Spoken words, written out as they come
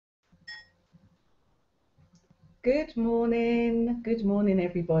Good morning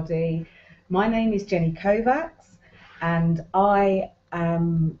everybody. My name is Jenny Kovacs and I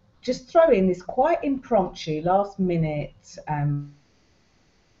am just throwing this quite impromptu last minute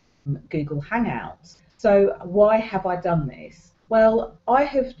Google Hangout. So why have I done this? Well, I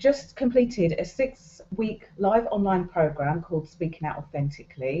have just completed a 6-week live online program called Speaking Out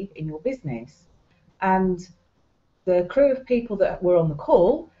Authentically in Your Business. And the crew of people that were on the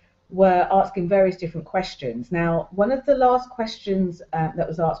call were asking various different questions. Now, one of the last questions that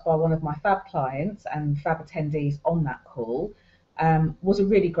was asked by one of my Fab clients and Fab attendees on that call was a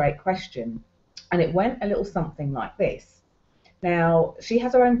really great question. And it went a little something like this. Now, she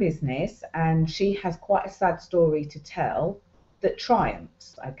has her own business and she has quite a sad story to tell that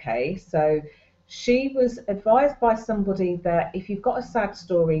triumphs. Okay, so she was advised by somebody that if you've got a sad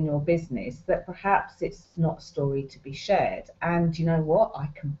story in your business, that perhaps it's not a story to be shared. And you know what? I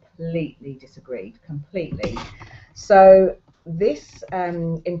completely disagreed, completely. So this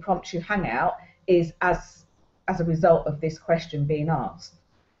impromptu hangout is as a result of this question being asked.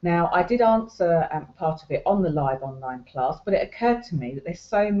 Now, I did answer part of it on the live online class, but it occurred to me that there's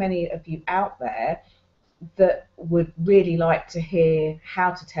so many of you out there that would really like to hear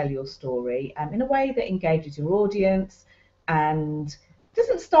how to tell your story in a way that engages your audience and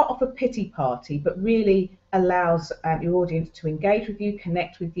doesn't start off a pity party, but really allows your audience to engage with you,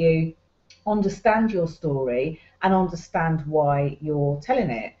 connect with you, understand your story, and understand why you're telling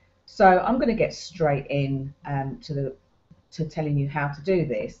it. So I'm going to get straight in to telling you how to do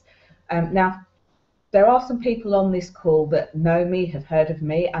this. Now, there are some people on this call that know me, have heard of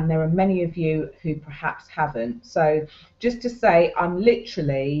me, and there are many of you who perhaps haven't. So just to say, I'm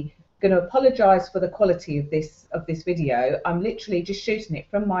literally going to apologise for the quality of this video. I'm literally just shooting it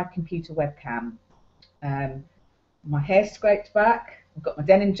from my computer webcam. My hair's scraped back, I've got my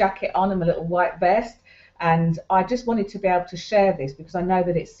denim jacket on and my little white vest, and I just wanted to be able to share this because I know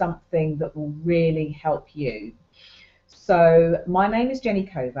that it's something that will really help you. So my name is Jenny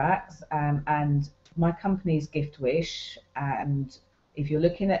Kovacs, and my company is Gift Wish, and if you're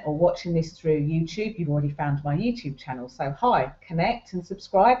looking at or watching this through YouTube, you've already found my YouTube channel. So hi, connect and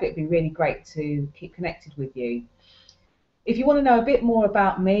subscribe. It'd be really great to keep connected with you. If you want to know a bit more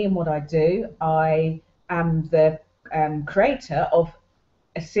about me and what I do, I am the creator of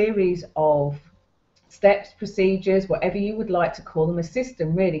a series of steps, procedures, whatever you would like to call them, a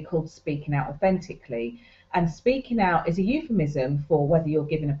system really called Speaking Out Authentically. And speaking out is a euphemism for whether you're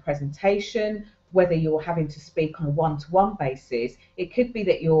giving a presentation, whether you're having to speak on a one-to-one basis. It could be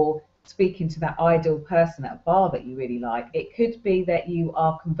that you're speaking to that ideal person at a bar that you really like. It could be that you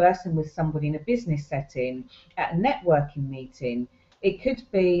are conversing with somebody in a business setting, at a networking meeting. It could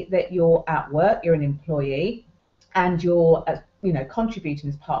be that you're at work, you're an employee, and you're contributing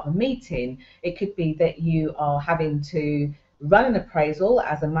as part of a meeting. It could be that you are having to run an appraisal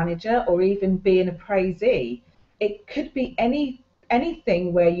as a manager or even be an appraisee. It could be anything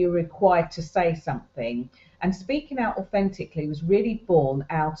where you're required to say something. And speaking out authentically was really born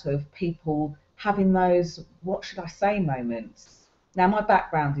out of people having those what should I say moments. Now, my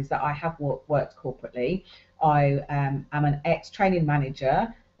background is that I have worked corporately. I am an ex-training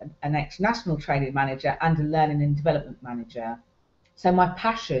manager, an ex-national training manager, and a learning and development manager. So my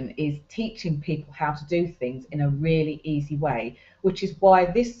passion is teaching people how to do things in a really easy way, which is why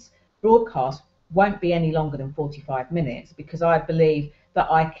this broadcast won't be any longer than 45 minutes, because I believe that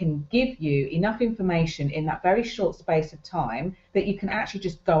I can give you enough information in that very short space of time that you can actually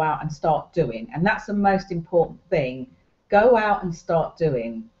just go out and start doing. And that's the most important thing. Go out and start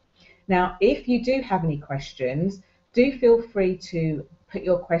doing. Now, if you do have any questions, do feel free to put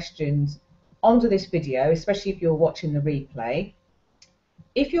your questions under this video, especially if you're watching the replay.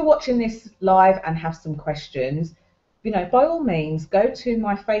 If you're watching this live and have some questions, by all means, go to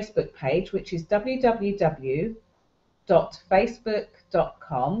my Facebook page, which is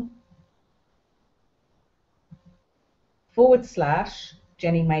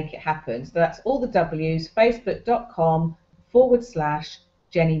www.facebook.com/Jenny Make It Happen. So that's all the W's,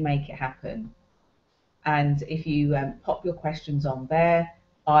 facebook.com/Jenny Make It Happen. And if you pop your questions on there,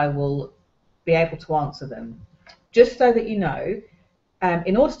 I will be able to answer them. Just so that you know,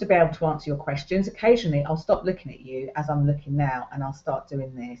 in order to be able to answer your questions, occasionally I'll stop looking at you as I'm looking now and I'll start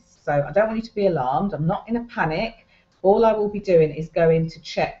doing this. So I don't want you to be alarmed. I'm not in a panic. All I will be doing is going to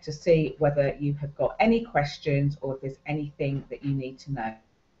check to see whether you have got any questions or if there's anything that you need to know.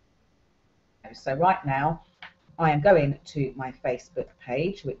 So right now, I am going to my Facebook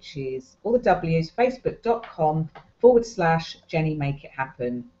page, which is all the W's, facebook.com/Jenny Make It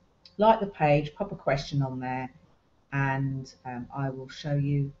Happen. Like the page, pop a question on there, and I will show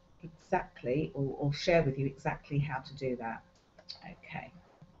you exactly, or share with you exactly how to do that. Okay.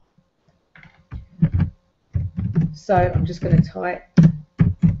 So I'm just going to type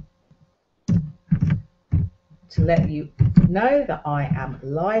to let you know that I am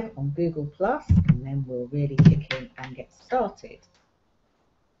live on Google Plus, and then we'll really kick in and get started.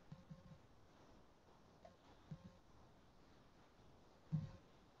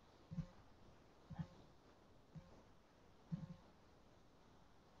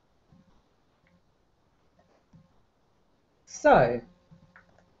 So,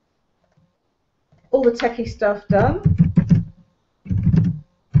 all the techie stuff done.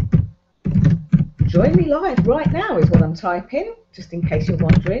 Join me live right now is what I'm typing, just in case you're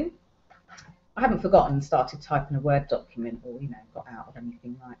wondering. I haven't forgotten and started typing a Word document or, got out of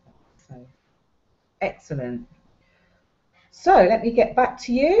anything like that. So, excellent. So, let me get back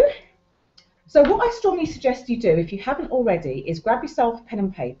to you. So, what I strongly suggest you do, if you haven't already, is grab yourself a pen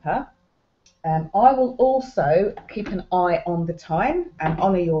and paper. I will also keep an eye on the time and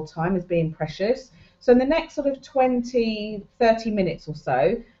honour your time as being precious. So in the next sort of 20, 30 minutes or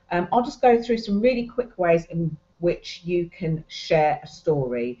so, I'll just go through some really quick ways in which you can share a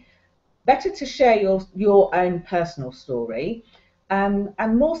story. Better to share your own personal story, and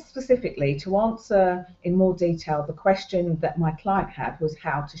more specifically, to answer in more detail the question that my client had was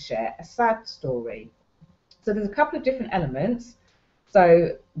how to share a sad story. So there's a couple of different elements.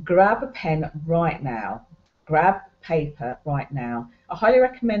 So grab a pen right now, grab paper right now. I highly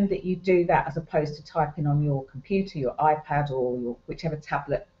recommend that you do that as opposed to typing on your computer, your iPad, or your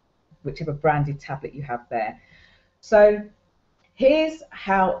whichever branded tablet you have there. So here's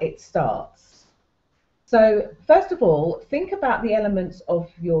how it starts. So first of all, think about the elements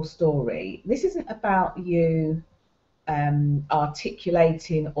of your story. This isn't about you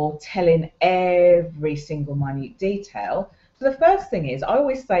articulating or telling every single minute detail. So the first thing is, I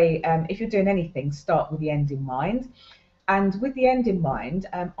always say, if you're doing anything, start with the end in mind. And with the end in mind,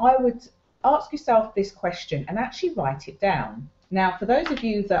 I would ask yourself this question and actually write it down. Now, for those of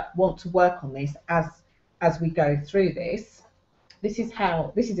you that want to work on this as we go through this, this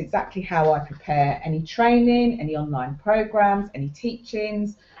is exactly how I prepare any training, any online programs, any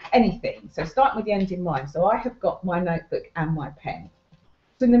teachings, anything. So starting with the end in mind. So I have got my notebook and my pen.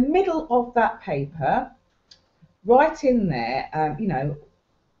 So in the middle of that paper, write in there,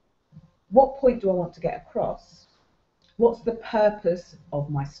 what point do I want to get across? What's the purpose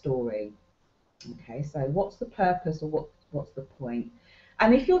of my story? Okay, so what's the purpose, or what's the point?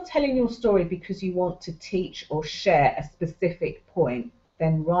 And if you're telling your story because you want to teach or share a specific point,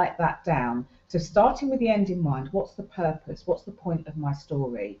 then write that down. So starting with the end in mind, what's the purpose? What's the point of my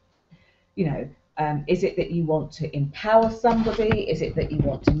story? Is it that you want to empower somebody? Is it that you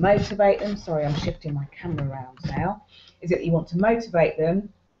want to motivate them? Sorry, I'm shifting my camera around now. Is it that you want to motivate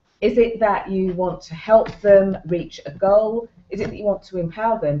them? Is it that you want to help them reach a goal? Is it that you want to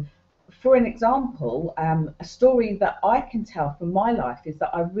empower them? For an example, a story that I can tell from my life is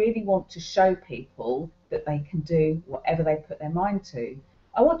that I really want to show people that they can do whatever they put their mind to.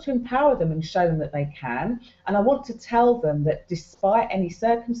 I want to empower them and show them that they can. And I want to tell them that despite any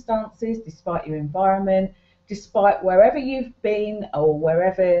circumstances, despite your environment, despite wherever you've been or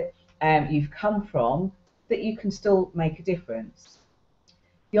wherever you've come from, that you can still make a difference.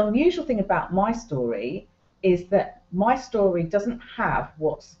 The unusual thing about my story is that my story doesn't have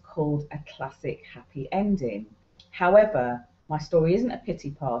what's called a classic happy ending. However, my story isn't a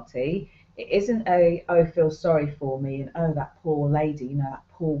pity party. It isn't oh, feel sorry for me, and oh, that poor lady, that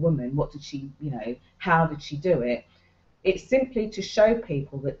poor woman, what did she, how did she do it? It's simply to show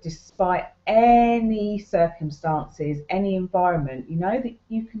people that despite any circumstances, any environment, that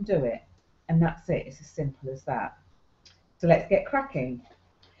you can do it. And that's it. It's as simple as that. So let's get cracking.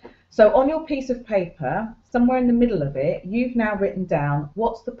 So on your piece of paper, somewhere in the middle of it, you've now written down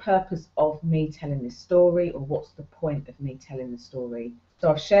what's the purpose of me telling this story, or what's the point of me telling the story. So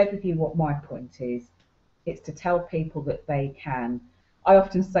I've shared with you what my point is. It's to tell people that they can. I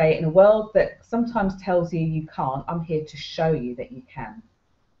often say, in a world that sometimes tells you you can't, I'm here to show you that you can.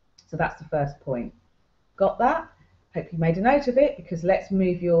 So that's the first point. Got that? Hope you made a note of it, because let's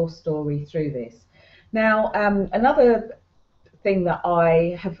move your story through this. Now, another thing that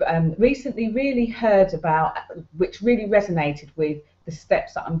I have recently really heard about, which really resonated with the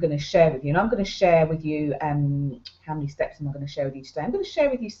steps that I'm going to share with you. And I'm going to share with you, how many steps am I going to share with you today? I'm going to share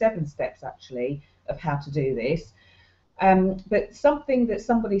with you 7 steps actually of how to do this. But something that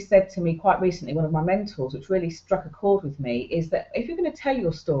somebody said to me quite recently, one of my mentors, which really struck a chord with me, is that if you're going to tell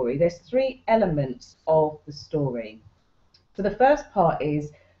your story, there's 3 elements of the story. So the first part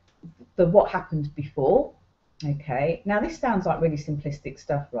is the what happened before. Okay, now this sounds like really simplistic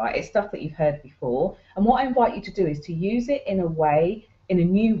stuff, right? It's stuff that you've heard before. And what I invite you to do is to use it in a way, in a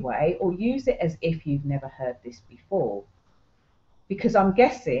new way, or use it as if you've never heard this before. Because I'm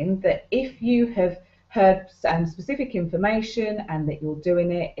guessing that if you have heard specific information and that you're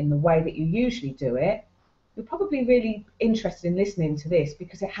doing it in the way that you usually do it, you're probably really interested in listening to this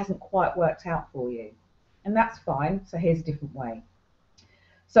because it hasn't quite worked out for you. And that's fine, so here's a different way.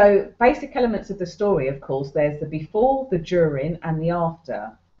 So basic elements of the story, of course, there's the before, the during, and the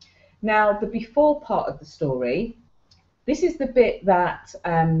after. Now, the before part of the story, this is the bit that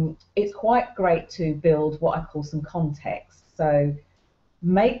it's quite great to build what I call some context. So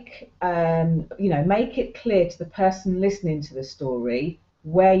make make it clear to the person listening to the story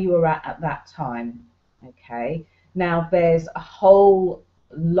where you were at that time. Okay. Now, there's a whole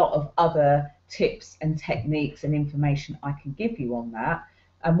lot of other tips and techniques and information I can give you on that.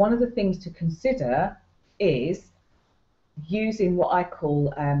 And one of the things to consider is using what I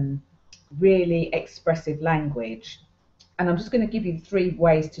call really expressive language. And I'm just going to give you 3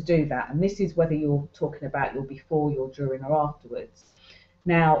 ways to do that. And this is whether you're talking about your before, your during, or afterwards.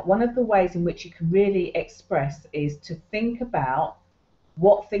 Now, one of the ways in which you can really express is to think about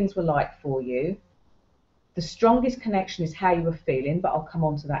what things were like for you. The strongest connection is how you were feeling, but I'll come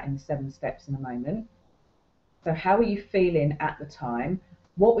on to that in the 7 steps in a moment. So how are you feeling at the time?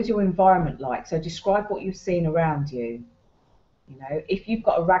 What was your environment like? So describe what you've seen around you. You know, if you've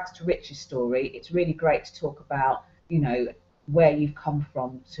got a rags to riches story, it's really great to talk about, you know, where you've come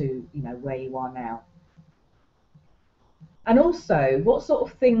from to, you know, where you are now. And also, what sort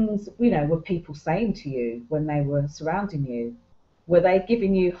of things, you know, were people saying to you when they were surrounding you? Were they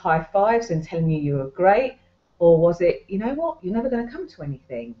giving you high fives and telling you you were great? Or was it, you know what, you're never going to come to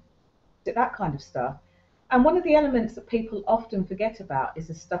anything? That kind of stuff. And one of the elements that people often forget about is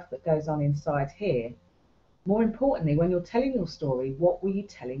the stuff that goes on inside here. More importantly, when you're telling your story, what were you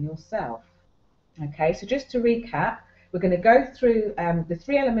telling yourself? Okay, so just to recap, we're going to go through the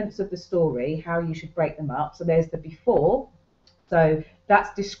 3 elements of the story, how you should break them up. So there's the before. So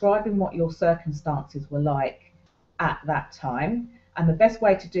that's describing what your circumstances were like at that time. And the best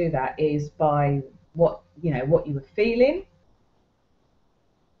way to do that is by what you were feeling,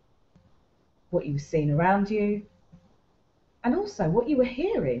 what you were seeing around you, and also what you were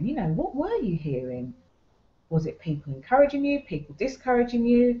hearing. You know, what were you hearing? Was it people encouraging you, people discouraging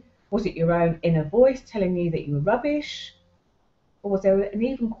you? Was it your own inner voice telling you that you were rubbish? Or was there an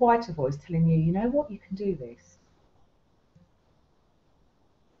even quieter voice telling you, you know what, you can do this?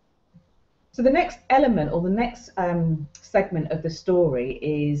 So the next element, or the next segment of the story,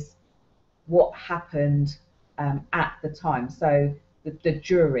 is what happened at the time. So the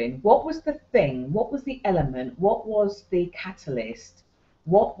during. What was the thing? What was the element? What was the catalyst?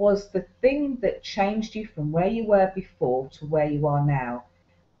 What was the thing that changed you from where you were before to where you are now?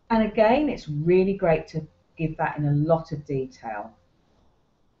 And again, it's really great to give that in a lot of detail.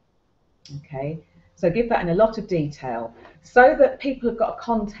 Okay, so give that in a lot of detail so that people have got a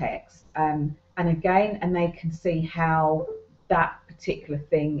context and they can see how that particular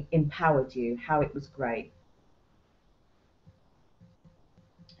thing empowered you, how it was great.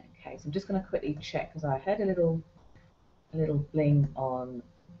 Okay, so I'm just going to quickly check because I heard a little bling on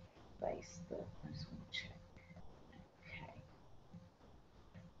Facebook. I just want to check. Okay,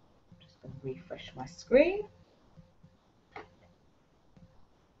 I'm just going to refresh my screen.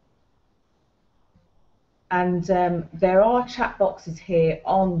 And there are chat boxes here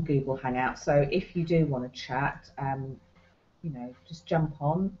on Google Hangout, so if you do want to chat, you know, just jump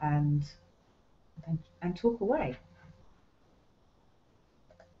on and talk away.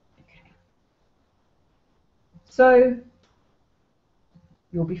 Okay. So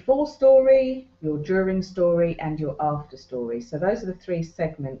your before story, your during story, and your after story. So those are the 3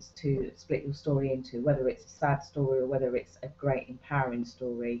 segments to split your story into, whether it's a sad story or whether it's a great empowering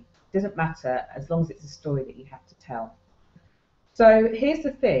story. It doesn't matter as long as it's a story that you have to tell. So here's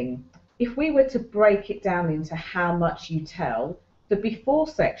the thing. If we were to break it down into how much you tell, the before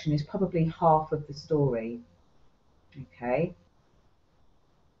section is probably half of the story. Okay.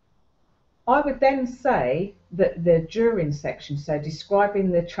 I would then say that the during section, so describing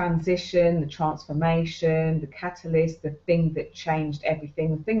the transition, the transformation, the catalyst, the thing that changed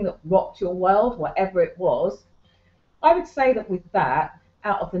everything, the thing that rocked your world, whatever it was, I would say that with that,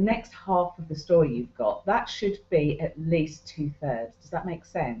 out of the next half of the story you've got, that should be at least 2/3. Does that make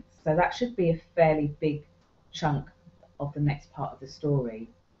sense? So that should be a fairly big chunk of the next part of the story.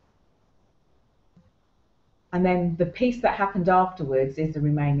 And then the piece that happened afterwards is the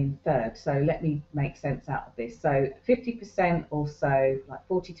remaining third. So let me make sense out of this. So 50% or so, like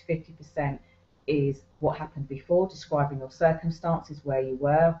 40 to 50%, is what happened before, describing your circumstances, where you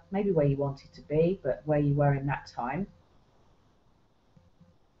were, maybe where you wanted to be, but where you were in that time.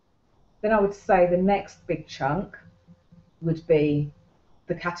 Then I would say the next big chunk would be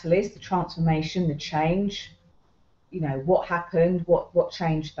the catalyst, the transformation, the change. You know, what happened, what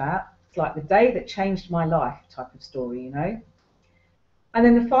changed that. It's like the day that changed my life type of story, you know. And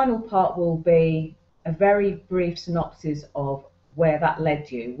then the final part will be a very brief synopsis of where that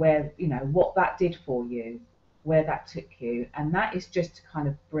led you, where, you know, what that did for you, where that took you. And that is just to kind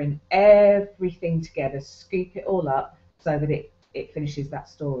of bring everything together, scoop it all up so that it finishes that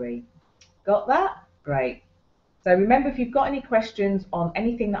story. Got that? Great. So remember, if you've got any questions on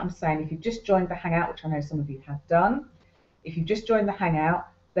anything that I'm saying, if you've just joined the Hangout, which I know some of you have done, if you've just joined the Hangout,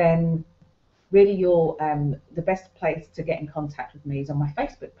 then really the best place to get in contact with me is on my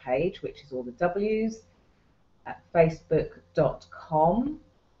Facebook page, which is all the W's, at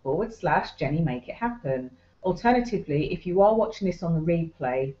facebook.com/Jenny Make It Happen. Alternatively, if you are watching this on the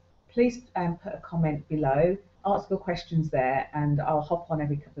replay, please put a comment below, ask your questions there, and I'll hop on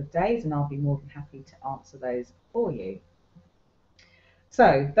every couple of days and I'll be more than happy to answer those for you.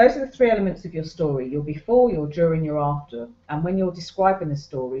 So those are the three elements of your story: your before, your during, your after. And when you're describing the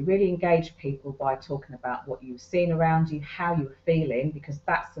story, really engage people by talking about what you've seen around you, how you were feeling, because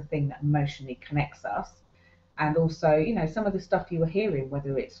that's the thing that emotionally connects us. And also, you know, some of the stuff you were hearing,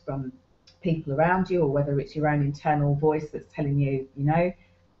 whether it's from people around you or whether it's your own internal voice that's telling you, you know,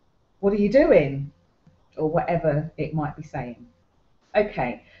 what are you doing? Or whatever it might be saying.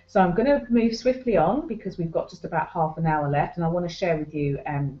 Okay, so I'm going to move swiftly on because we've got just about half an hour left, and I want to share with you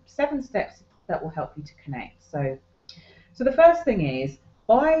 7 steps that will help you to connect. So the first thing is,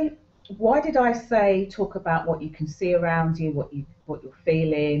 why did I say talk about what you can see around you, what you're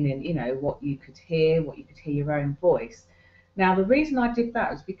feeling, and you know what you could hear your own voice. Now the reason I did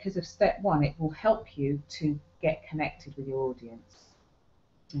that is because of step 1. It will help you to get connected with your audience.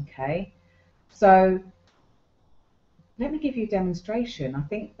 Okay, so let me give you a demonstration. I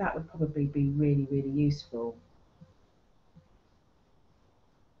think that would probably be really, really useful.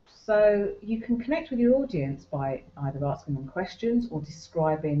 So you can connect with your audience by either asking them questions or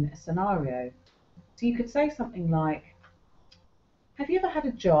describing a scenario. So you could say something like, have you ever had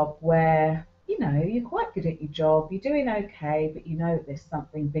a job where, you know, you're quite good at your job, you're doing okay, but you know that there's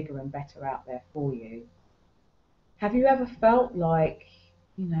something bigger and better out there for you? Have you ever felt like,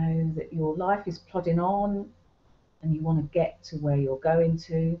 you know, that your life is plodding on and you want to get to where you're going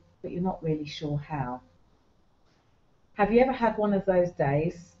to, but you're not really sure how? Have you ever had one of those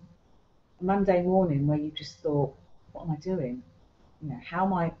days, a Monday morning, where you just thought, what am I doing? You know, how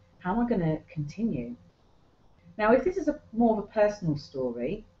am I going to continue? Now, if this is more of a personal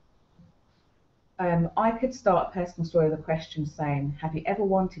story, I could start a personal story with a question saying, have you ever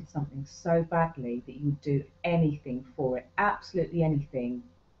wanted something so badly that you would do anything for it, absolutely anything?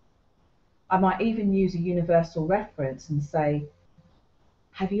 I might even use a universal reference and say,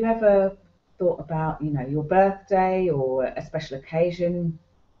 have you ever thought about, you know, your birthday or a special occasion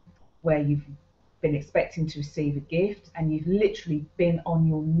where you've been expecting to receive a gift and you've literally been on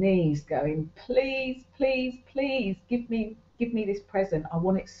your knees going, please, please, please give me this present. I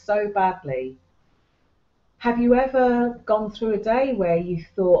want it so badly. Have you ever gone through a day where you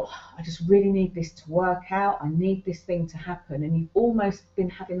thought, I just really need this to work out, I need this thing to happen, and you've almost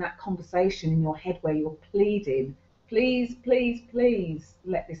been having that conversation in your head where you're pleading, please, please, please,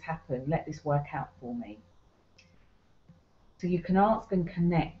 let this happen, let this work out for me. So you can ask and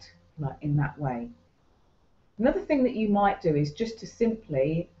connect like in that way. Another thing that you might do is just to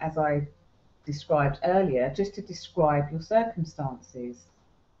simply, as I described earlier, just to describe your circumstances.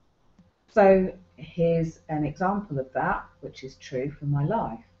 So here's an example of that, which is true from my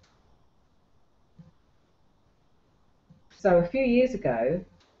life. So a few years ago,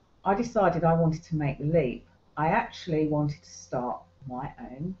 I decided I wanted to make the leap. I actually wanted to start my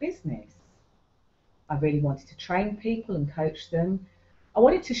own business. I really wanted to train people and coach them. I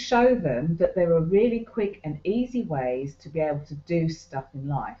wanted to show them that there are really quick and easy ways to be able to do stuff in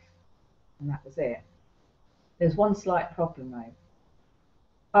life. And that was it. There's one slight problem though.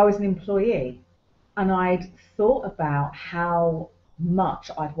 I was an employee and I'd thought about how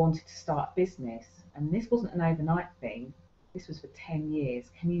much I'd wanted to start a business. And this wasn't an overnight thing. This was for 10 years.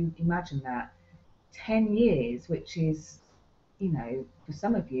 Can you imagine that? 10 years, which is, you know, for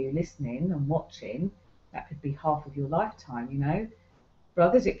some of you listening and watching, that could be half of your lifetime, you know. For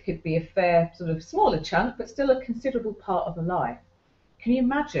others, it could be a fair sort of smaller chunk, but still a considerable part of a life. Can you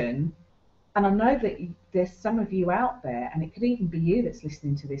imagine? And I know that there's some of you out there, and it could even be you that's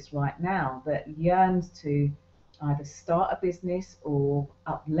listening to this right now, that yearns to either start a business or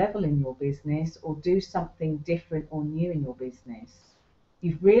up level in your business or do something different or new in your business.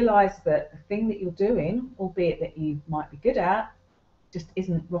 You've realised that the thing that you're doing, albeit that you might be good at, just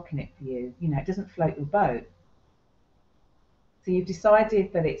isn't rocking it for you. You know, it doesn't float your boat. So you've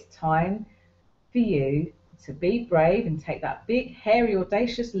decided that it's time for you to be brave and take that big, hairy,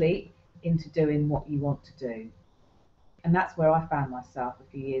 audacious leap into doing what you want to do. And that's where I found myself a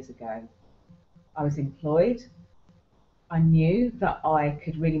few years ago. I was employed. I knew that I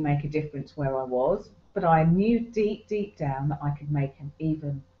could really make a difference where I was, but I knew deep, deep down that I could make an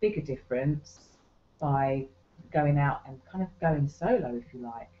even bigger difference by going out and kind of going solo, if you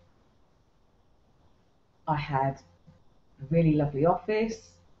like. I had a really lovely office.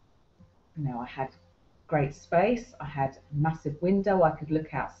 You know, I had great space. I had a massive window. I could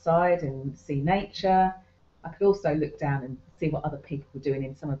look outside and see nature. I could also look down and see what other people were doing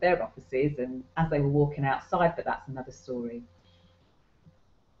in some of their offices and as they were walking outside, but that's another story.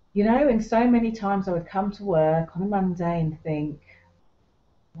 You know, and so many times I would come to work on a Monday and think,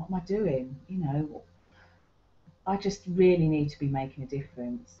 what am I doing? You know, I just really need to be making a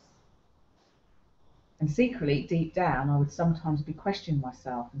difference. And secretly, deep down, I would sometimes be questioning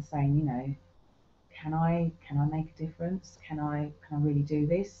myself and saying, you know, can I make a difference? Can I really do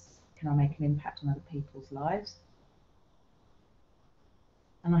this? Can I make an impact on other people's lives?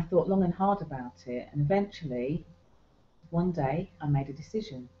 And I thought long and hard about it, and eventually, one day, I made a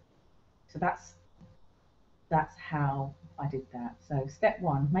decision. So that's how I did that. So step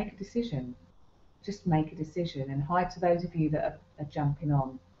one, make a decision. Just make a decision, and hi to those of you that are jumping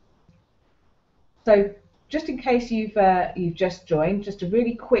on. So just in case you've just joined, just a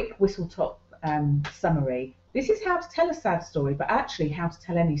really quick whistle-top summary. This is how to tell a sad story, but actually how to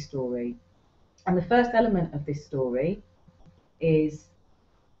tell any story. And the first element of this story is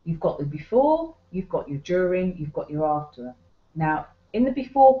you've got the before, you've got your during, you've got your after. Now, in the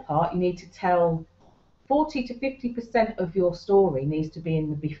before part, you need to tell 40 to 50% of your story needs to be in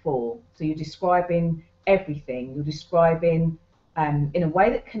the before. So you're describing everything. You're describing in a way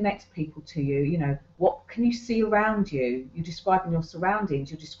that connects people to you. You know, what can you see around you? You're describing your surroundings.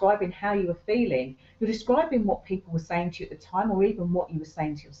 You're describing how you were feeling. You're describing what people were saying to you at the time, or even what you were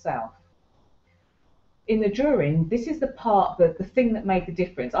saying to yourself. In the during, this is the part, the thing that made the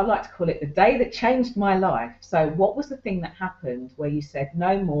difference. I like to call it the day that changed my life. So what was the thing that happened where you said,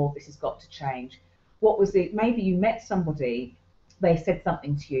 no more, this has got to change? What was it? Maybe you met somebody, they said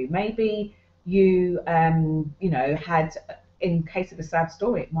something to you. Maybe you, you know, had, in case of a sad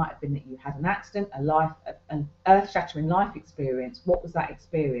story, it might have been that you had an accident, an earth-shattering life experience. What was that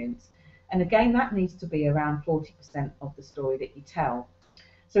experience? And again, that needs to be around 40% of the story that you tell.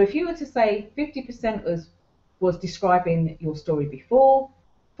 So if you were to say 50% was describing your story before,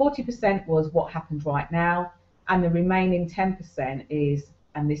 40% was what happened right now, and the remaining 10% is,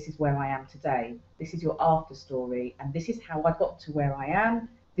 and this is where I am today. This is your after story, and this is how I got to where I am.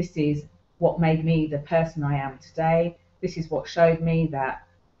 This is what made me the person I am today. This is what showed me that,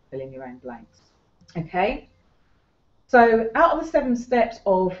 fill in your own blanks. Okay? So out of the 7 steps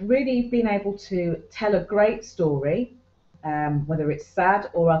of really being able to tell a great story, whether it's sad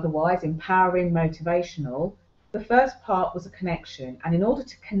or otherwise, empowering, motivational, the first part was a connection. And in order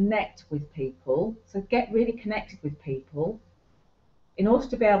to connect with people, so get really connected with people, in order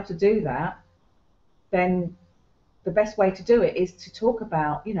to be able to do that, then the best way to do it is to talk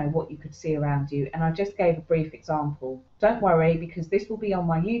about, you know, what you could see around you. And I just gave a brief example. Don't worry, because this will be on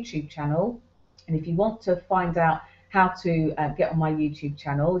my YouTube channel. And if you want to find out how to get on my YouTube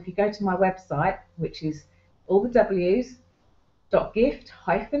channel, if you go to my website, which is all the W's,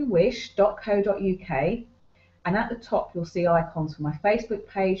 gift-wish.co.uk, and at the top you'll see icons for my Facebook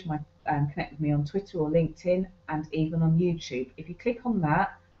page, my connect with me on Twitter or LinkedIn, and even on YouTube. If you click on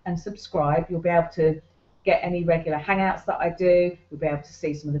that and subscribe, you'll be able to get any regular hangouts that I do. You'll be able to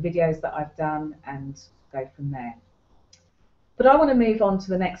see some of the videos that I've done and go from there. But I want to move on to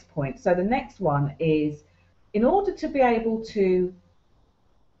the next point. So the next one is, in order to be able to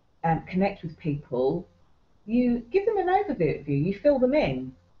connect with people, you give them an overview, you fill them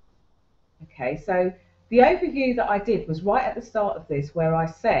in. Okay, so the overview that I did was right at the start of this, where I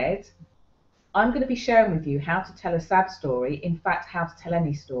said, I'm going to be sharing with you how to tell a sad story, in fact, how to tell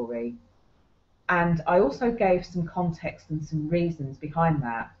any story. And I also gave some context and some reasons behind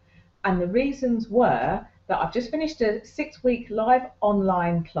that. And the reasons were that I've just finished a 6-week live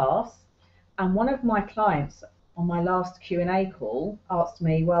online class, and one of my clients on my last Q&A call asked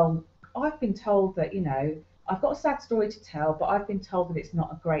me, well, I've been told that, you know, I've got a sad story to tell, but I've been told that it's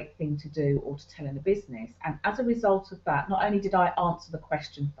not a great thing to do or to tell in a business. And as a result of that, not only did I answer the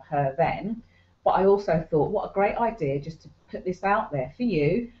question for her then, But I also thought, what a great idea just to put this out there for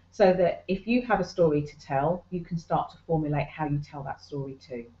you, so that if you have a story to tell, you can start to formulate how you tell that story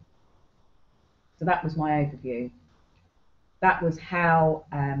too. So that was my overview. That was how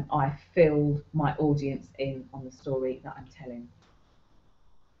I filled my audience in on the story that I'm telling.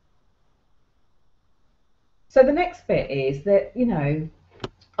 So the next bit is that, you know,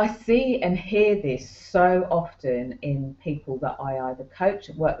 I see and hear this so often in people that I either coach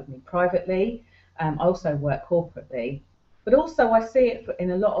and work with me privately. I also work corporately, but also I see it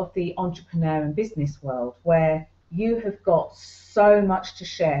in a lot of the entrepreneur and business world, where you have got so much to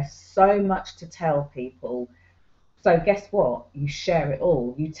share, so much to tell people. So guess what? You share it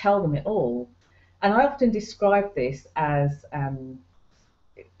all, you tell them it all. And I often describe this as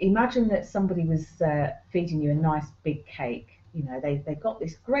imagine that somebody was feeding you a nice big cake. You know, they got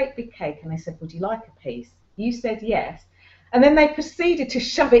this great big cake and they said, would you like a piece? You said yes. And then they proceeded to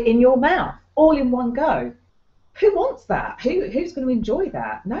shove it in your mouth all in one go. Who wants that? Who's going to enjoy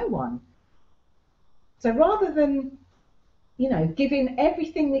that? No one. So rather than, you know, giving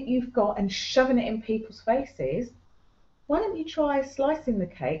everything that you've got and shoving it in people's faces, why don't you try slicing the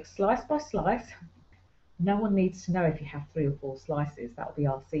cake slice by slice? No one needs to know if you have 3 or 4 slices. That'll be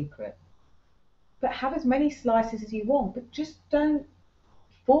our secret. But have as many slices as you want, but just don't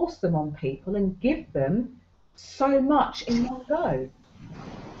force them on people and give them so much in one go.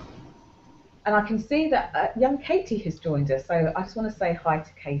 And I can see that young Katie has joined us, so I just want to say hi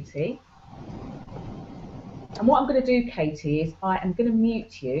to Katie. And what I'm going to do, Katie, is I am going to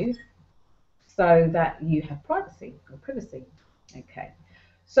mute you so that you have privacy or privacy. Okay.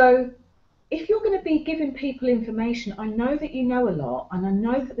 So if you're going to be giving people information, I know that you know a lot, and I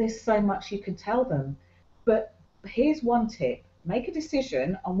know that there's so much you can tell them, but here's one tip. Make a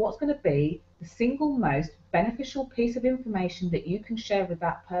decision on what's going to be the single most beneficial piece of information that you can share with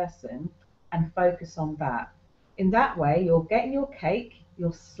that person, and focus on that. In that way, you're getting your cake,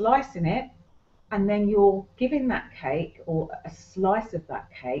 you're slicing it, and then you're giving that cake, or a slice of that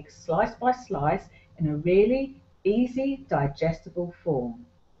cake, slice by slice, in a really easy, digestible form.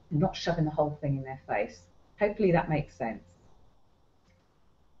 Not shoving the whole thing in their face. Hopefully that makes sense.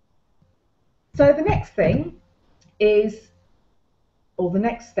 So the next thing is, or the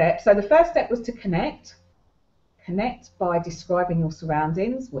next step, so the first step was to connect. Connect by describing your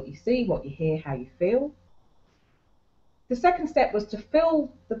surroundings, what you see, what you hear, how you feel. The second step was to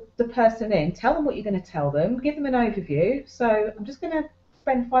fill the person in, tell them what you're going to tell them, give them an overview. So I'm just going to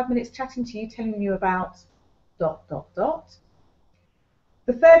spend 5 minutes chatting to you, telling you about ...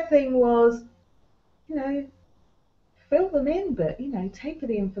 The third thing was, you know, fill them in, but, you know, taper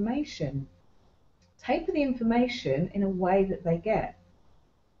the information. Taper the information in a way that they get.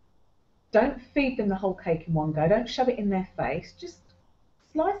 Don't feed them the whole cake in one go. Don't shove it in their face. Just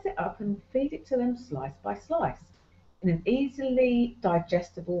slice it up and feed it to them slice by slice in an easily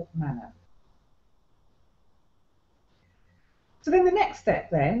digestible manner. So then the next step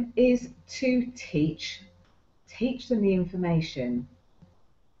then is to teach them the information.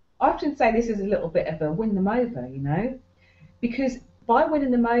 I often say this is a little bit of a win them over, you know, because by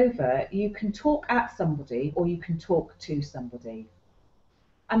winning them over, you can talk at somebody or you can talk to somebody.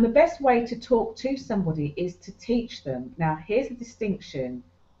 And the best way to talk to somebody is to teach them. Now, here's the distinction.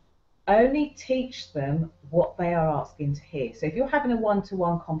 Only teach them what they are asking to hear. So if you're having a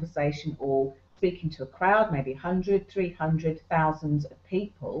one-to-one conversation or speaking to a crowd, maybe 100, 300, thousands of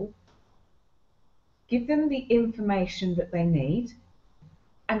people, give them the information that they need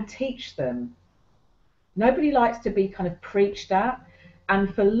and teach them. Nobody likes to be kind of preached at.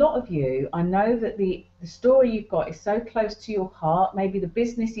 And for a lot of you, I know that the story you've got is so close to your heart. Maybe the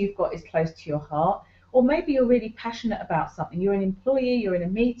business you've got is close to your heart. Or maybe you're really passionate about something. You're an employee, you're in a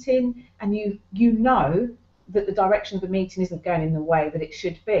meeting, and you know that the direction of the meeting isn't going in the way that it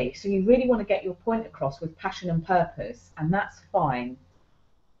should be. So you really want to get your point across with passion and purpose, and that's fine.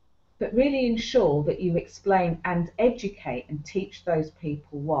 But really ensure that you explain and educate and teach those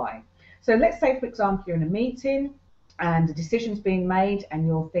people why. So let's say, for example, you're in a meeting and a decision's being made and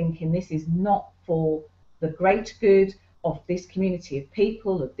you're thinking this is not for the great good of this community of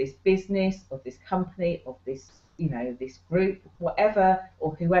people, of this business, of this company, of this, you know, this group, whatever,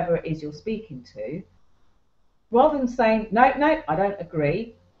 or whoever it is you're speaking to. Rather than saying, no, I don't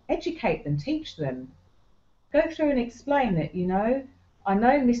agree, educate them, teach them. Go through and explain that, you know, I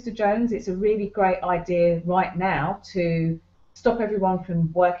know, Mr. Jones, it's a really great idea right now to stop everyone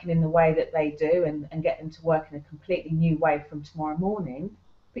from working in the way that they do and get them to work in a completely new way from tomorrow morning.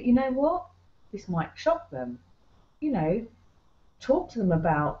 But you know what? This might shock them. You know, talk to them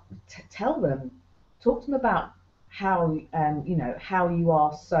about, talk to them about you know, how you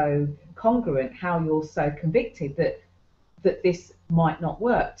are so congruent, how you're so convicted that this might not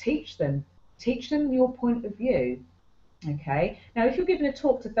work. Teach them your point of view. Okay. Now, if you're giving a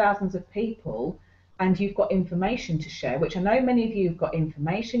talk to thousands of people and you've got information to share, which I know many of you have got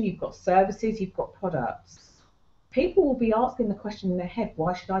information, you've got services, you've got products, people will be asking the question in their head,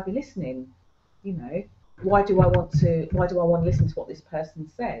 why should I be listening? You know, why do I want to listen to what this person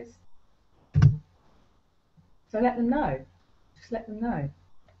says? So let them know. Just let them know.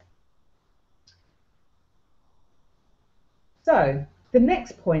 So the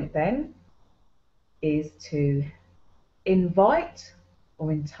next point then is to invite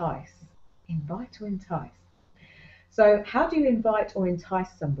or entice. Invite or entice. So how do you invite or entice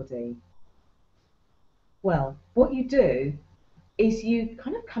somebody? Well, what you do is you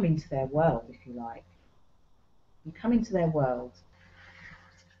kind of come into their world, if you like. You come into their world.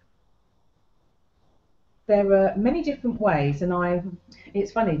 There are many different ways, and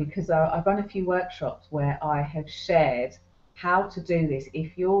it's funny because I've run a few workshops where I have shared how to do this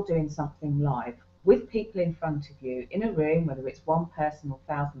if you're doing something live with people in front of you in a room, whether it's one person or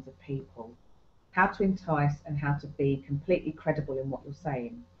thousands of people, how to entice and how to be completely credible in what you're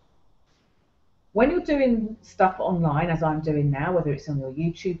saying. When you're doing stuff online, as I'm doing now, whether it's on your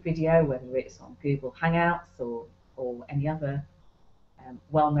YouTube video, whether it's on Google Hangouts or any other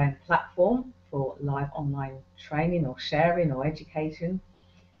well-known platform for live online training or sharing or education,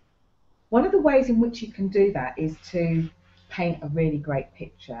 one of the ways in which you can do that is to paint a really great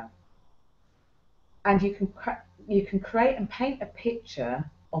picture. And you can create and paint a picture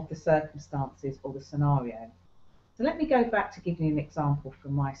of the circumstances or the scenario. So let me go back to give you an example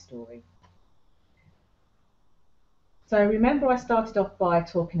from my story. So remember I started off by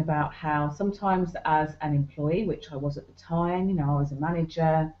talking about how sometimes as an employee, which I was at the time, you know, I was a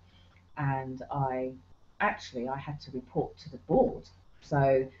manager and I had to report to the board.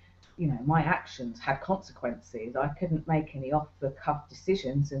 So, you know, my actions had consequences. I couldn't make any off-the-cuff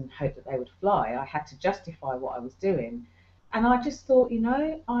decisions and hope that they would fly. I had to justify what I was doing. And I just thought, you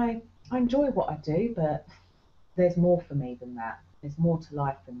know, I enjoy what I do, but there's more for me than that. There's more to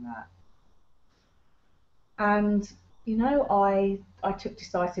life than that. And you know, I took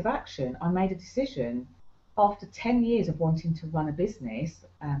decisive action. I made a decision. After 10 years of wanting to run a business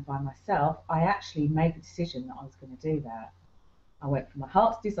by myself, I actually made the decision that I was going to do that. I went for my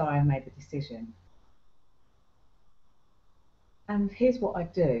heart's desire and made the decision. And here's what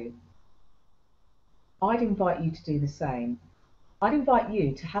I'd do. I'd invite you to do the same. I'd invite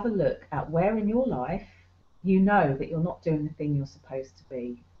you to have a look at where in your life you know that you're not doing the thing you're supposed to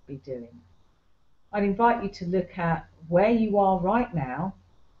be doing. I'd invite you to look at where you are right now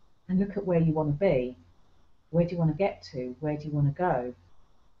and look at where you want to be. Where do you want to get to? Where do you want to go?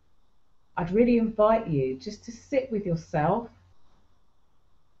 I'd really invite you just to sit with yourself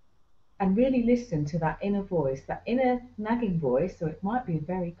and really listen to that inner voice, that inner nagging voice, so it might be a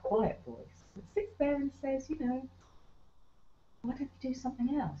very quiet voice, that sits there and says, you know, why don't you do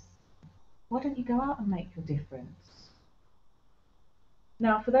something else? Why don't you go out and make your difference?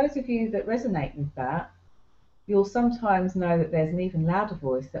 Now, for those of you that resonate with that, you'll sometimes know that there's an even louder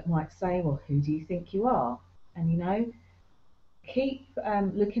voice that might say, well, who do you think you are? And you know, keep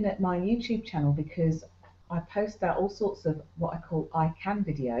looking at my YouTube channel because I post out all sorts of what I call I can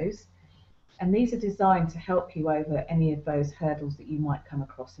videos, and these are designed to help you over any of those hurdles that you might come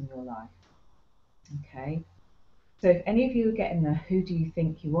across in your life. Okay, so if any of you are getting the who do you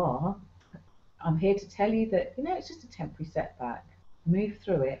think you are, I'm here to tell you that, you know, it's just a temporary setback. Move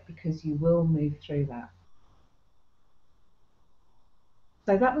through it because you will move through that.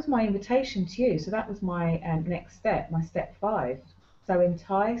 So that was my invitation to you. So that was my next step, my step 5. So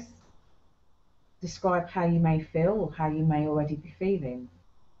entice, describe how you may feel or how you may already be feeling.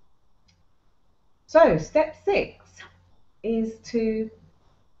 So step 6 is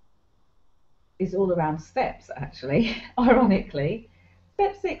all around steps actually, ironically.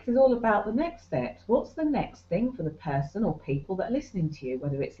 Step 6 is all about the next steps. What's the next thing for the person or people that are listening to you,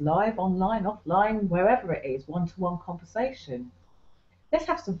 whether it's live, online, offline, wherever it is, one-to-one conversation. Let's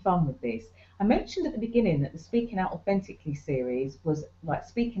have some fun with this. I mentioned at the beginning that the Speaking Out Authentically series was like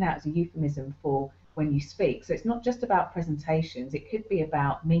speaking out as a euphemism for when you speak. So it's not just about presentations. It could be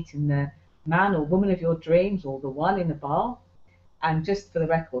about meeting the man or woman of your dreams or the one in the bar. And just for the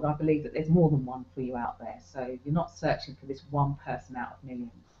record, I believe that there's more than one for you out there. So you're not searching for this one person out of millions.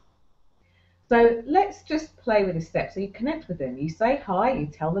 So let's just play with the steps. So you connect with them, you say hi, you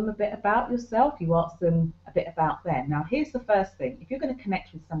tell them a bit about yourself, you ask them a bit about them. Now here's the first thing. If you're going to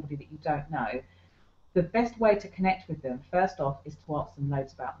connect with somebody that you don't know, the best way to connect with them, first off, is to ask them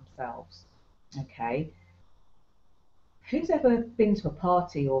loads about themselves. Okay? Who's ever been to a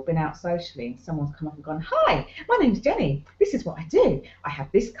party or been out socially and someone's come up and gone, "Hi, my name's Jenny. This is what I do. I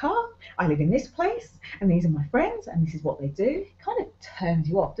have this car, I live in this place, and these are my friends, and this is what they do." It kind of turns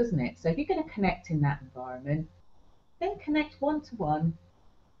you off, doesn't it? So if you're going to connect in that environment, then connect one-to-one.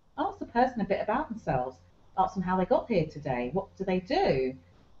 Ask the person a bit about themselves. Ask them how they got here today. What do they do?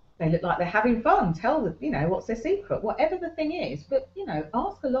 They look like they're having fun. Tell them, what's their secret, whatever the thing is. But,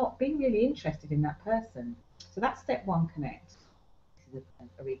 ask a lot. Be really interested in that person. So that's step one, connect. This is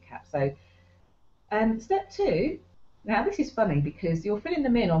a recap. So step two, now this is funny because you're filling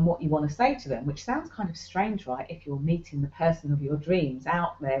them in on what you want to say to them, which sounds kind of strange, right? If you're meeting the person of your dreams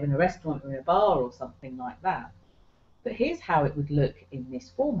out there in a restaurant or in a bar or something like that. But here's how it would look in this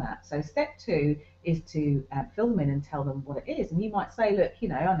format. So step two is to fill them in and tell them what it is. And you might say, look,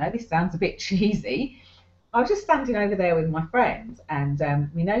 I know this sounds a bit cheesy. I was just standing over there with my friends and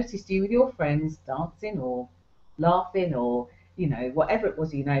we noticed you with your friends dancing or laughing or, whatever it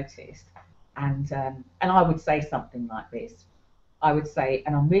was you noticed. And I would say something like this. I would say,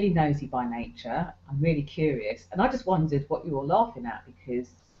 and I'm really nosy by nature. I'm really curious. And I just wondered what you were laughing at because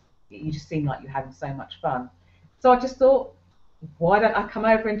you just seem like you're having so much fun. So I just thought, why don't I come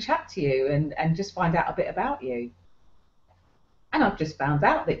over and chat to you and just find out a bit about you? And I've just found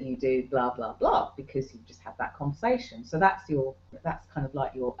out that you do blah, blah, blah, because you've just had that conversation. So that's kind of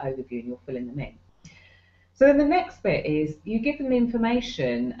like your overview and you're filling them in. So then the next bit is you give them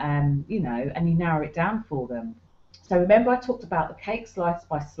information, and you narrow it down for them. So remember I talked about the cake slice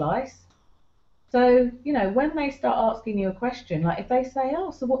by slice. So, when they start asking you a question, like if they say, "Oh,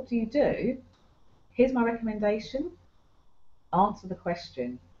 so what do you do?" Here's my recommendation. Answer the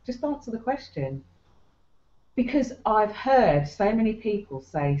question. Just answer the question. Because I've heard so many people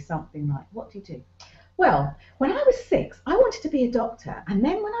say something like, "What do you do?" "Well, when I was 6, I wanted to be a doctor. And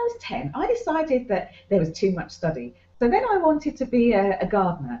then when I was 10, I decided that there was too much study. So then I wanted to be a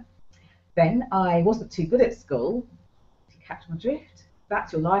gardener. Then I wasn't too good at school." Do you catch my drift?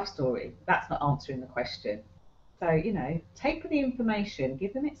 That's your life story. That's not answering the question. So, take the information,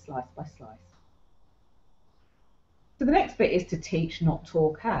 give them it slice by slice. So the next bit is to teach, not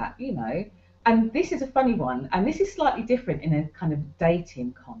talk at, and this is a funny one, and this is slightly different in a kind of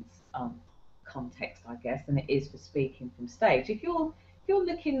dating context, I guess, than it is for speaking from stage. If you're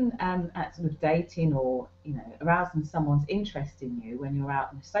looking at sort of dating or arousing someone's interest in you when you're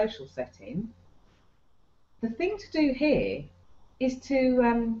out in a social setting, the thing to do here is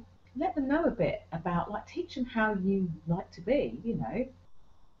to let them know a bit about, like, teach them how you like to be,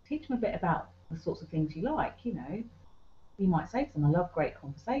 teach them a bit about the sorts of things you like, You might say to them, "I love great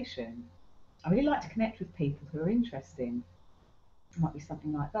conversation. I really like to connect with people who are interesting." It might be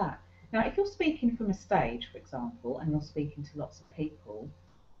something like that. Now, if you're speaking from a stage, for example, and you're speaking to lots of people,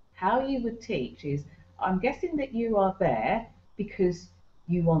 how you would teach is, I'm guessing that you are there because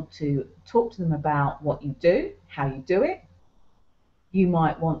you want to talk to them about what you do, how you do it. You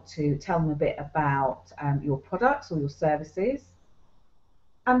might want to tell them a bit about your products or your services.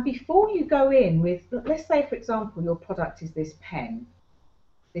 And before you go in with, let's say, for example, your product is this pen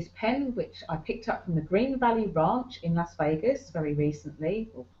which I picked up from the Green Valley Ranch in Las Vegas very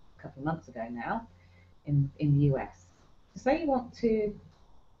recently, or a couple of months ago now, in the US. So say you want to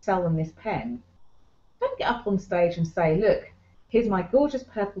sell them this pen, don't get up on stage and say, "Look, here's my gorgeous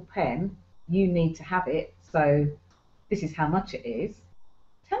purple pen, you need to have it, so this is how much it is."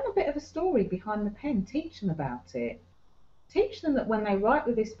 Tell them a bit of a story behind the pen, teach them about it. Teach them that when they write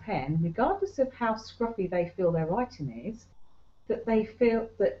with this pen, regardless of how scruffy they feel their writing is, that they feel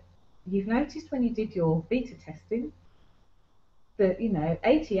that you've noticed when you did your beta testing that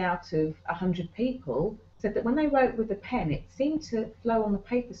 80 out of 100 people said that when they wrote with the pen, it seemed to flow on the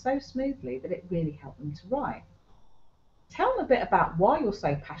paper so smoothly that it really helped them to write. Tell them a bit about why you're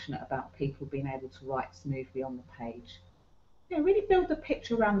so passionate about people being able to write smoothly on the page. Really build the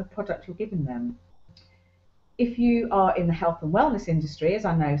picture around the product you're giving them. If you are in the health and wellness industry, as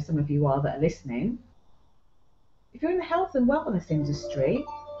I know some of you are that are listening, if you're in the health and wellness industry,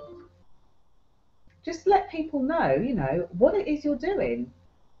 just let people know, what it is you're doing,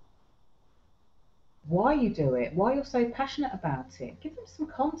 why you do it, why you're so passionate about it. Give them some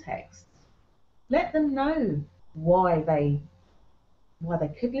context. Let them know why they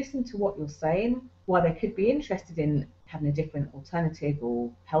could listen to what you're saying, why they could be interested in having a different alternative or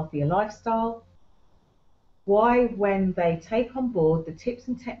healthier lifestyle. Why, when they take on board the tips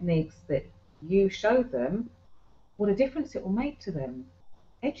and techniques that you show them, what a difference it will make to them.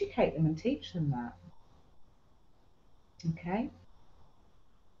 Educate them and teach them that. Okay?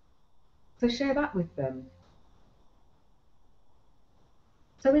 So share that with them.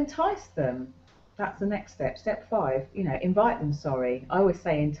 So entice them. that's the next step. Step 5, invite them, sorry. I always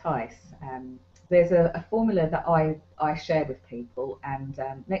say entice. There's a formula that I share with people, and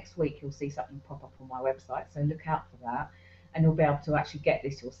next week you'll see something pop up on my website, so look out for that. And you'll be able to actually get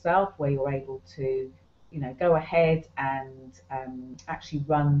this yourself, where you're able to, go ahead and actually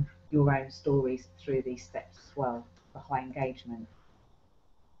run your own stories through these steps as well for high engagement.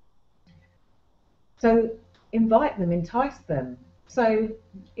 So invite them, entice them. So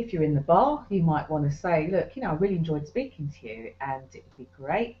if you're in the bar, you might want to say, look, I really enjoyed speaking to you, and it would be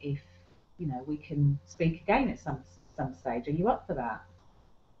great if, we can speak again at some stage. Are you up for that?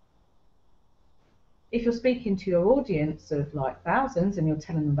 If you're speaking to your audience of like thousands and you're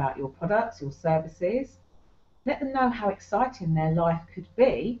telling them about your products, your services, let them know how exciting their life could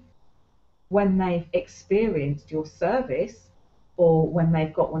be when they've experienced your service or when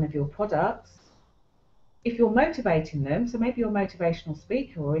they've got one of your products. If you're motivating them, so maybe you're a motivational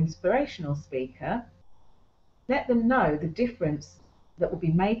speaker or inspirational speaker, let them know the difference that will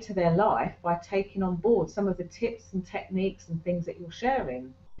be made to their life by taking on board some of the tips and techniques and things that you're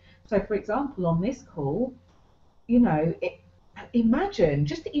sharing. So for example, on this call, just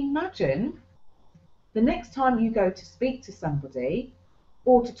imagine the next time you go to speak to somebody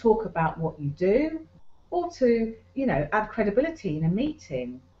or to talk about what you do or to, add credibility in a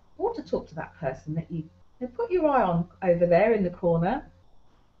meeting or to talk to that person that you put your eye on over there in the corner.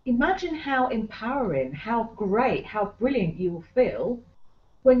 Imagine how empowering, how great, how brilliant you will feel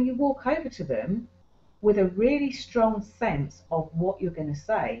when you walk over to them with a really strong sense of what you're going to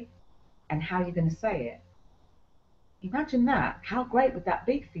say and how you're going to say it. Imagine that. How great would that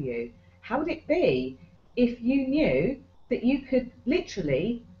be for you? How would it be if you knew that you could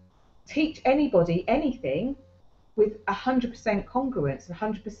literally teach anybody anything with 100% congruence,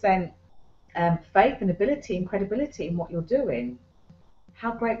 100% faith and ability and credibility in what you're doing?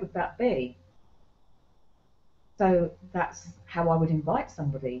 How great would that be? So that's how I would invite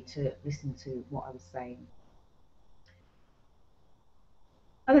somebody to listen to what I was saying.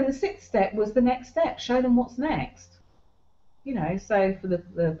 And then the 6th step was the next step, show them what's next. So for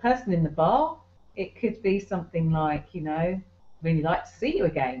the person in the bar, it could be something like, really like to see you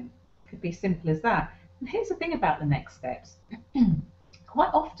again. It could be simple as that. And here's the thing about the next steps. Quite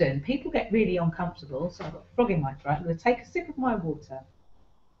often people get really uncomfortable, so I've got a frog in my throat. I'm going to take a sip of my water.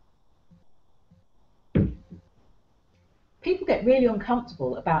 People get really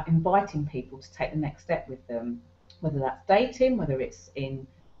uncomfortable about inviting people to take the next step with them, whether that's dating, whether it's in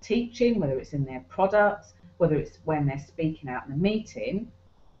teaching, whether it's in their products, whether it's when they're speaking out in a meeting.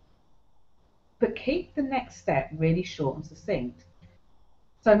 But keep the next step really short and succinct.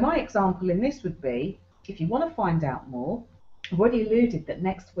 So my example in this would be, if you want to find out more, I've already alluded that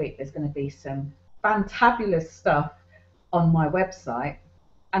next week there's going to be some fantabulous stuff on my website.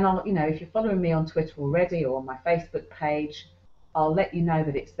 And I'll, if you're following me on Twitter already or on my Facebook page, I'll let you know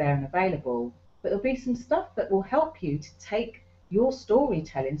that it's there and available. But there'll be some stuff that will help you to take your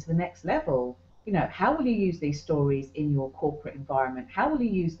storytelling to the next level. How will you use these stories in your corporate environment? How will you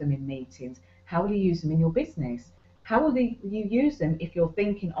use them in meetings? How will you use them in your business? How will you use them if you're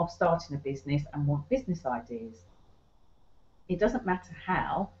thinking of starting a business and want business ideas? It doesn't matter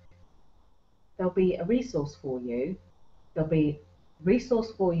how. There'll be a resource for you. There'll be a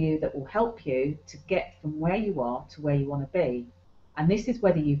resource for you that will help you to get from where you are to where you want to be. And this is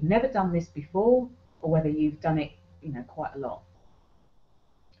whether you've never done this before or whether you've done it, quite a lot.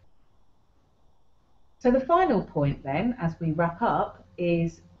 So the final point then, as we wrap up,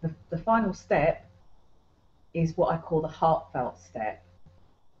 is the final step is what I call the heartfelt step.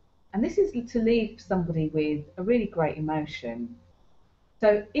 And this is to leave somebody with a really great emotion.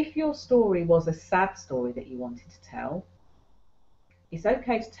 So if your story was a sad story that you wanted to tell, it's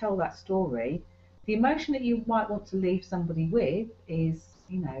okay to tell that story. The emotion that you might want to leave somebody with is,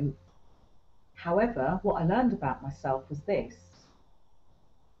 however, what I learned about myself was this.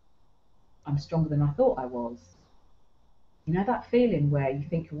 I'm stronger than I thought I was. That feeling where you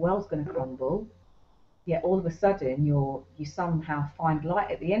think your world's going to crumble, yet all of a sudden you somehow find light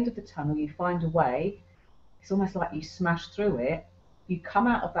at the end of the tunnel, you find a way. It's almost like you smash through it. You come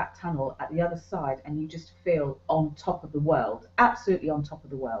out of that tunnel at the other side and you just feel on top of the world, absolutely on top of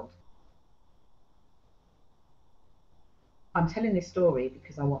the world. I'm telling this story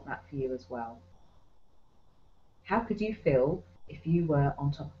because I want that for you as well. How could you feel if you were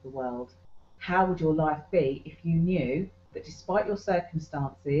on top of the world? How would your life be if you knew that despite your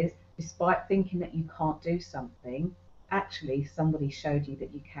circumstances, despite thinking that you can't do something, actually somebody showed you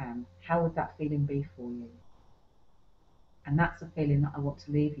that you can? How would that feeling be for you? And that's a feeling that I want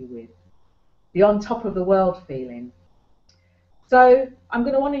to leave you with. The on top of the world feeling. So I'm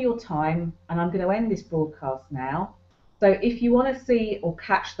going to honour your time and I'm going to end this broadcast now. So if you want to see or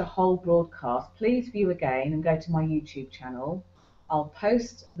catch the whole broadcast, please view again and go to my YouTube channel. I'll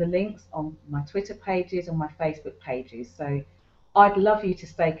post the links on my Twitter pages and my Facebook pages. So I'd love you to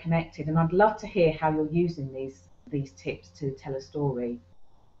stay connected and I'd love to hear how you're using these tips to tell a story.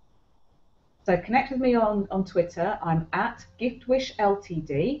 So connect with me on Twitter. I'm at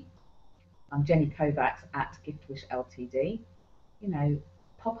GiftWishLTD. I'm Jenny Kovacs at GiftWishLTD. You know,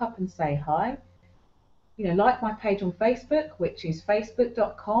 pop up and say hi. You know, like my page on Facebook, which is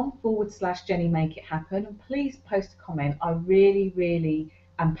facebook.com/Jenny Make It Happen. And please post a comment. I really, really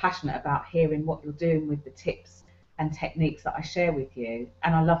am passionate about hearing what you're doing with the tips and techniques that I share with you.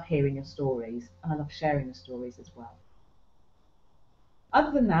 And I love hearing your stories and I love sharing the stories as well.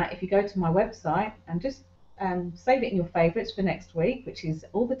 Other than that, if you go to my website and just save it in your favourites for next week, which is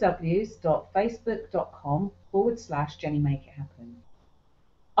allthews.facebook.com/Jenny Make It Happen.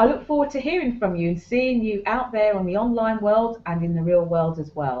 I look forward to hearing from you and seeing you out there on the online world and in the real world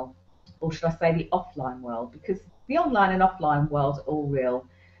as well. Or should I say the offline world, because the online and offline world are all real.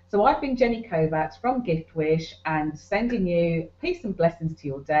 So I've been Jenny Kovacs from GiftWish and sending you peace and blessings to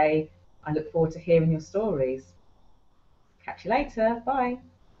your day. I look forward to hearing your stories. Catch you later. Bye.